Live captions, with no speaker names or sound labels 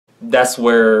that's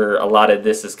where a lot of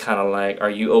this is kind of like, are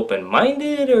you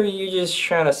open-minded, or are you just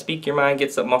trying to speak your mind,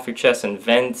 get something off your chest and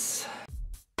vent?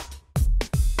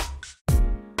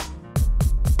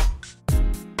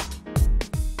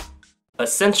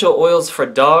 Essential oils for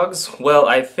dogs? Well,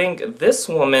 I think this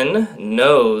woman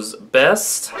knows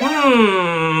best. I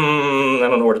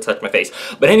don't know where to touch my face.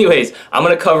 But anyways, I'm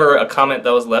going to cover a comment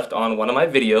that was left on one of my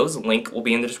videos. Link will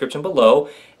be in the description below.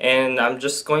 And I'm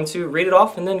just going to read it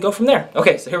off and then go from there.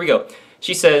 Okay, so here we go.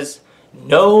 She says,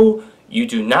 "No, you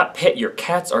do not pet your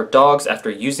cats or dogs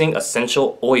after using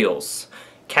essential oils.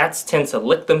 Cats tend to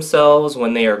lick themselves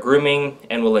when they are grooming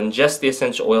and will ingest the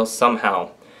essential oils somehow.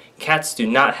 Cats do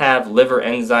not have liver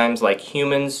enzymes like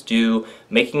humans do,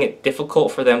 making it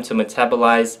difficult for them to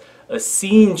metabolize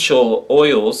eseential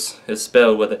oils," is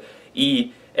spelled with a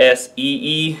E-S-E-E-N-T-I-A-L.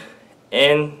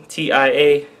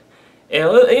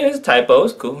 It's a typo,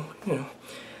 it's cool. You know.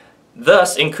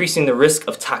 "Thus increasing the risk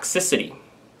of toxicity.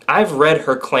 I've read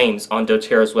her claims on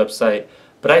Doterra's website,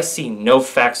 but I see no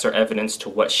facts or evidence to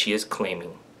what she is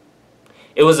claiming."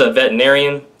 It was a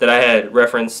veterinarian that I had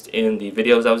referenced in the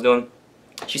videos I was doing.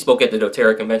 She spoke at the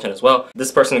Doterra convention as well.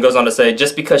 This person goes on to say,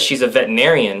 just because she's a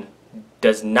veterinarian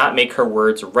does not make her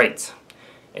words right.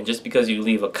 And just because you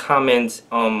leave a comment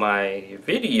on my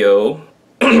video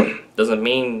doesn't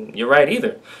mean you're right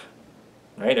either.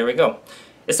 Right, there we go.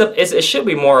 It should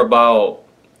be more about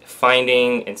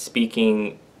finding and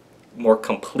speaking more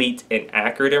complete and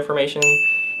accurate information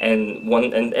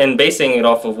and basing it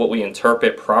off of what we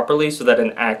interpret properly so that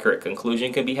an accurate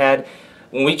conclusion can be had.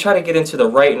 When we try to get into the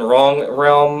right and wrong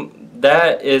realm,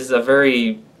 that is a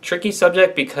very tricky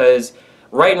subject because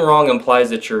right and wrong implies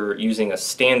that you're using a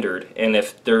standard, and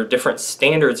if there are different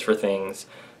standards for things,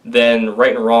 then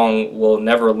right and wrong will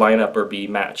never line up or be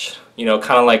matched. You know,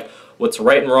 kind of like what's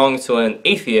right and wrong to an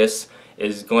atheist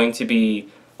is going to be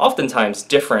oftentimes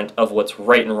different of what's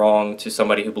right and wrong to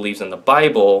somebody who believes in the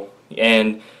Bible,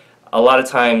 and a lot of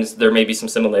times there may be some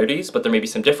similarities, but there may be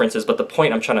some differences. But the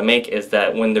point I'm trying to make is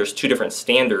that when there's two different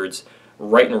standards,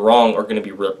 right and wrong are going to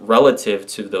be relative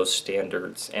to those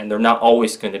standards, and they're not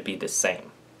always going to be the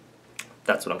same.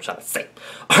 That's what I'm trying to say.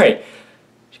 All right.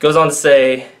 She goes on to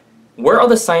say, "Where are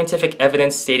the scientific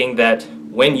evidence stating that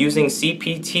when using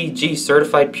CPTG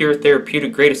certified pure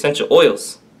therapeutic grade essential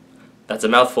oils?" That's a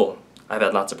mouthful. I've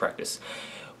had lots of practice.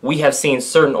 "We have seen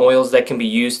certain oils that can be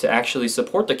used to actually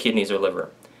support the kidneys or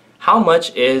liver. How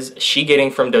much is she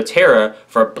getting from Doterra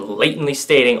for blatantly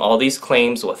stating all these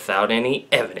claims without any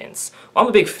evidence?" Well, I'm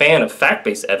a big fan of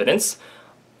fact-based evidence.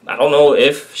 I don't know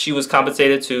if she was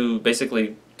compensated to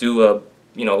basically do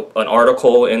an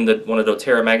article in one of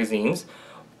Doterra magazines,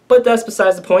 but that's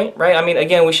besides the point, right? I mean,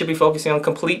 again, we should be focusing on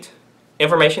complete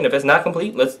information. If it's not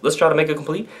complete, let's try to make it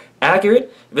complete.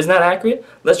 Accurate. If it's not accurate,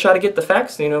 let's try to get the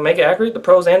facts. Make it accurate, the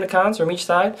pros and the cons from each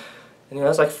side. And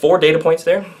that's like 4 data points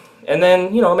there. And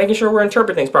then, making sure we're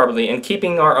interpreting things properly and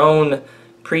keeping our own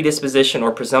predisposition or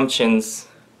presumptions,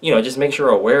 just make sure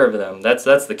we're aware of them. That's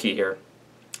the key here.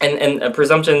 And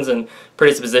presumptions and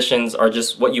predispositions are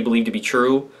just what you believe to be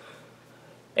true,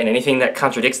 and anything that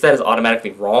contradicts that is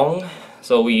automatically wrong.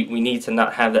 So we need to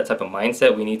not have that type of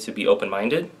mindset. We need to be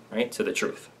open-minded, right, to the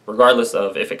truth, regardless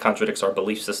of if it contradicts our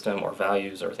belief system or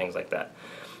values or things like that.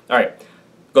 All right.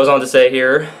 Goes on to say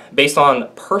here, "Based on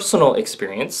personal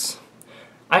experience,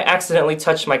 I accidentally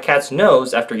touched my cat's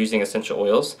nose after using essential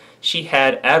oils. She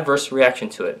had adverse reaction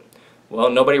to it. Well,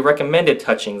 nobody recommended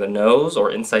touching the nose or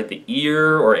inside the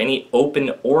ear or any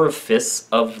open orifice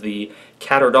of the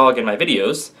cat or dog in my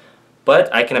videos, but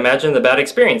I can imagine the bad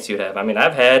experience you'd have. I mean,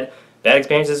 I've had bad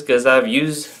experiences because I've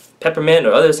used peppermint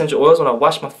or other essential oils when I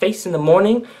wash my face in the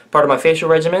morning, part of my facial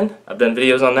regimen. I've done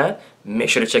videos on that. Make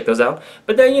sure to check those out.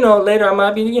 But then, later I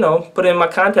might be, putting in my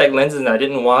contact lenses and I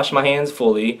didn't wash my hands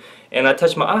fully, and I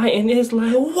touch my eye and it's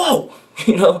like, whoa,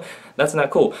 that's not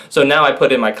cool. So now I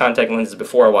put in my contact lenses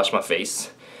before I wash my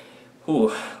face.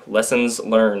 Ooh, lessons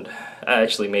learned. I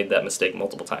actually made that mistake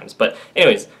multiple times. But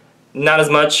anyways, not as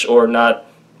much or not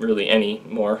really any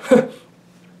more. All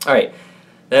right.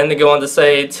 Then they go on to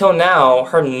say, "Till now,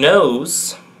 her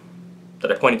nose,"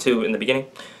 that I pointed to in the beginning,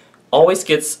 "always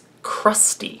gets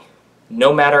crusty,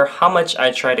 no matter how much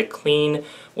I try to clean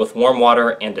with warm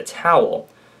water and a towel.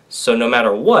 So no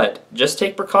matter what, just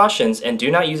take precautions and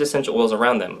do not use essential oils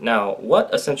around them." Now, what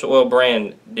essential oil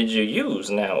brand did you use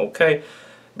now, okay?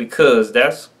 Because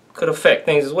that could affect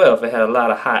things as well. If it had a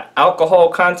lot of high alcohol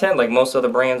content, like most other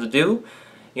brands do,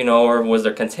 or was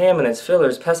there contaminants,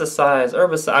 fillers, pesticides,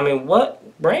 herbicides? I mean, what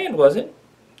brand was it?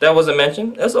 That wasn't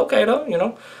mentioned. That's okay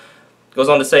though, Goes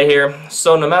on to say here,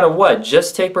 "So no matter what,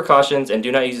 just take precautions and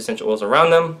do not use essential oils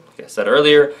around them." Like I said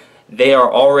earlier, they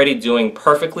are already doing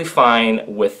perfectly fine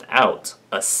without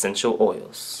essential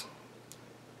oils.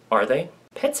 Are they?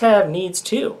 Pets have needs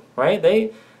too, right?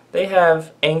 They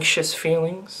have anxious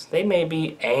feelings. They may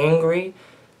be angry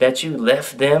that you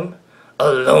left them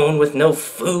alone with no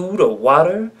food or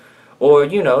water. Or,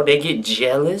 you know, they get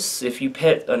jealous if you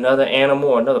pet another animal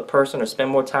or another person or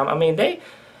spend more time. I mean,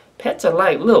 pets are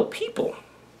like little people.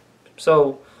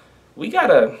 So we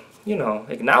gotta, you know,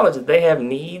 acknowledge that they have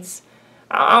needs.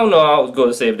 I don't know, I was going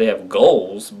to say if they have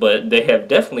goals, but they have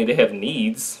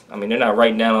needs. I mean, they're not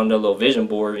writing down on their little vision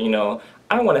board, you know,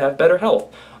 I want to have better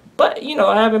health. But, you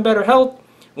know, having better health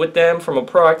with them from a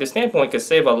proactive standpoint could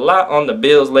save a lot on the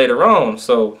bills later on.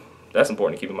 So that's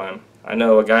important to keep in mind. I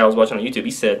know a guy I was watching on YouTube,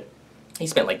 he said he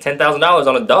spent like $10,000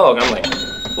 on a dog. I'm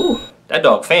like, ooh, that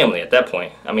dog family at that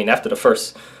point. I mean, after the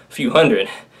first few hundred,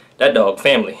 that dog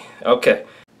family. Okay.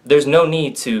 There's no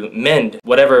need to mend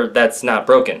whatever that's not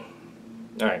broken.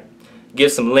 Alright.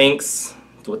 Give some links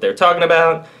to what they're talking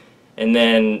about, and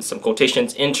then some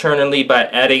quotations internally by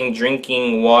adding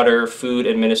drinking water, food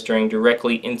administering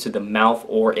directly into the mouth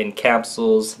or in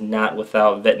capsules, not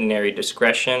without veterinary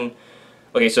discretion.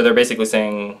 Okay, so they're basically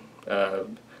saying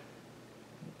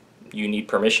you need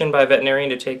permission by a veterinarian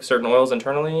to take certain oils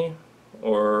internally,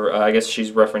 or I guess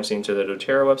she's referencing to the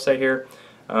Doterra website here.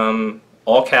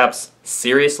 All caps,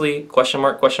 seriously, question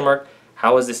mark, question mark,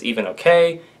 how is this even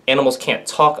okay? Animals can't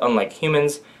talk unlike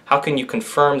humans. How can you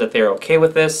confirm that they're okay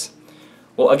with this?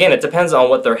 Well, again, it depends on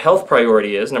what their health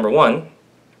priority is, number one,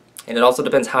 and it also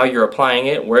depends how you're applying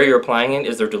it, where you're applying it,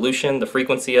 is there dilution, the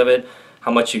frequency of it,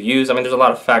 how much you use. I mean, there's a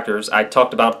lot of factors. I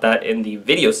talked about that in the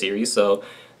video series, so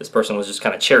this person was just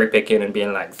kind of cherry picking and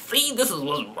being like, see, this is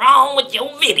what's wrong with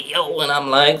your video. And I'm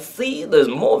like, see, there's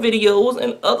more videos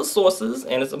and other sources,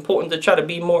 and it's important to try to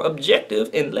be more objective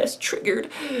and less triggered.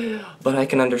 But I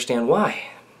can understand why.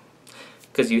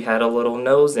 Because you had a little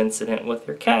nose incident with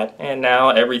your cat, and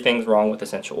now everything's wrong with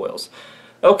essential oils.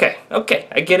 Okay,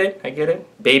 I get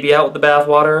it. Baby out with the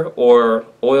bathwater, or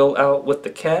oil out with the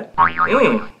cat.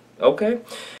 Okay.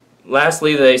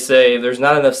 Lastly, they say there's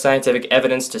not enough scientific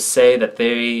evidence to say that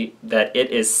it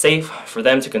is safe for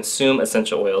them to consume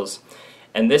essential oils,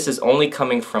 and this is only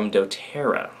coming from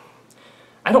Doterra.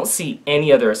 I don't see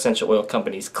any other essential oil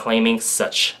companies claiming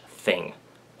such thing.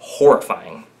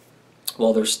 Horrifying.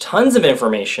 Well, there's tons of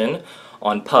information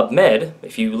on PubMed.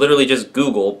 If you literally just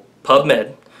Google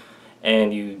PubMed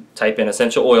and you type in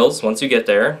essential oils once you get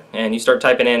there, and you start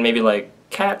typing in maybe like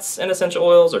cats and essential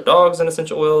oils or dogs and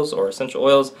essential oils or essential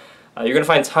oils, you're going to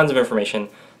find tons of information.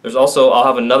 There's also, I'll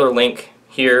have another link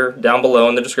here down below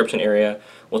in the description area,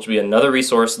 which will be another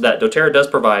resource that Doterra does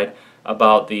provide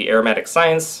about the aromatic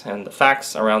science and the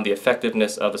facts around the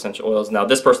effectiveness of essential oils. Now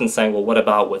this person's saying, well, what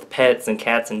about with pets and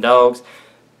cats and dogs?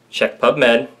 Check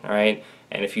PubMed, alright?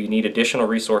 And if you need additional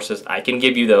resources, I can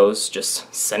give you those.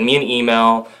 Just send me an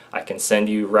email. I can send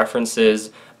you references.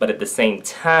 But at the same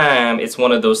time, it's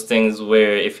one of those things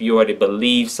where if you already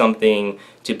believe something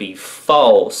to be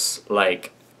false,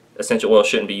 like essential oil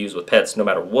shouldn't be used with pets no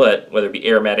matter what, whether it be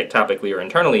aromatic, topically, or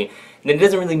internally, then it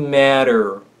doesn't really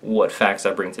matter what facts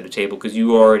I bring to the table because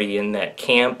you're already in that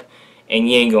camp and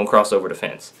you ain't gonna cross over the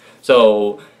fence.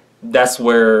 So that's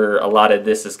where a lot of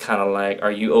this is kind of like,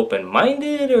 are you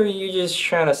open-minded, or are you just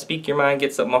trying to speak your mind,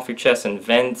 get something off your chest and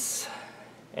vent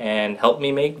and help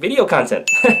me make video content?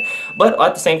 But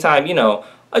at the same time, you know,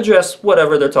 address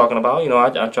whatever they're talking about. You know, I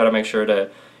try to make sure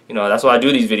that, you know, that's why I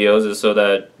do these videos, is so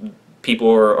that people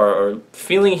are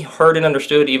feeling heard and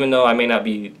understood, even though I may not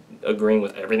be agreeing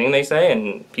with everything they say,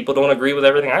 and people don't agree with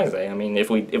everything I say. I mean, if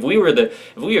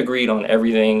we agreed on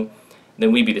everything,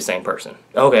 then we'd be the same person.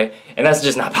 Okay, and that's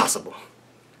just not possible.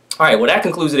 Alright, well that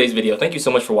concludes today's video. Thank you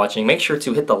so much for watching. Make sure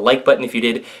to hit the like button if you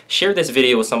did. Share this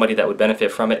video with somebody that would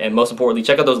benefit from it. And most importantly,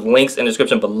 check out those links in the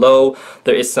description below.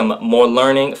 There is some more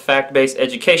learning, fact-based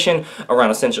education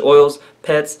around essential oils,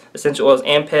 pets, essential oils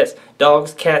and pets,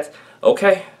 dogs, cats.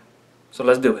 Okay, so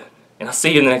let's do it. And I'll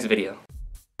see you in the next video.